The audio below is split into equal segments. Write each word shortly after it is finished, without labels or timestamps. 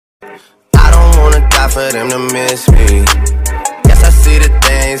I don't wanna die for them to miss me. Yes, I see the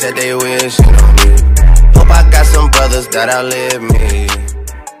things that they wishing on me. Hope I got some brothers that outlive me.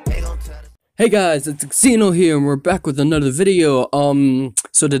 Hey guys, it's Xeno here, and we're back with another video.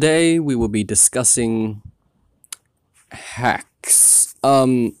 So today we will be discussing hacks.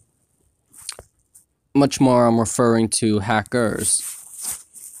 Much more I'm referring to hackers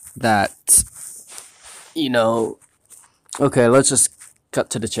that, okay, let's just cut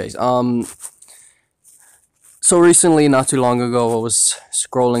to the chase. So recently, not too long ago, I was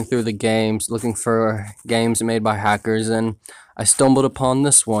scrolling through the games, looking for games made by hackers, and I stumbled upon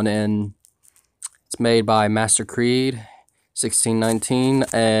this one, and it's made by Master Creed 1619,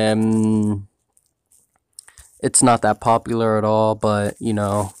 and it's not that popular at all, but,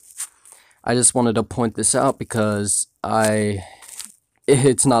 I just wanted to point this out because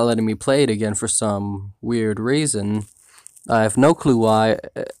it's not letting me play it again for some weird reason. I have no clue why.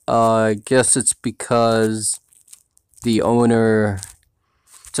 I guess it's because the owner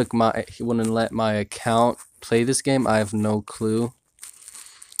he wouldn't let my account play this game. I have no clue.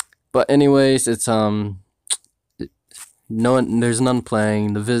 But anyways, it's there's none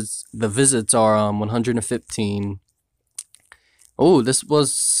playing. The visits are 115. Oh, this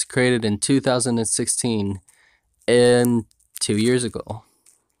was created in 2016, and 2 years ago.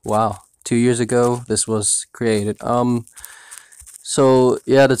 Wow, 2 years ago this was created. So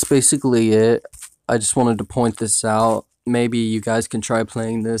yeah, that's basically it. I just wanted to point this out. Maybe you guys can try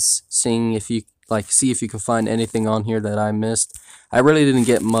playing this, see if you can find anything on here that I missed. I really didn't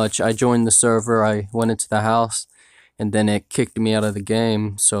get much. I joined the server, I went into the house, and then it kicked me out of the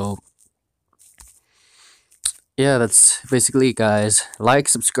game. So yeah, that's basically it, guys. Like,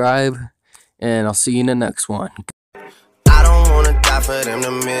 subscribe, and I'll see you in the next one. I don't wanna die for them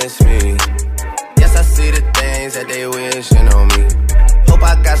to miss me. Yes, I see the things that they wishing on me. Hope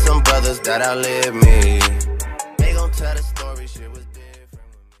I got some brothers that outlive me.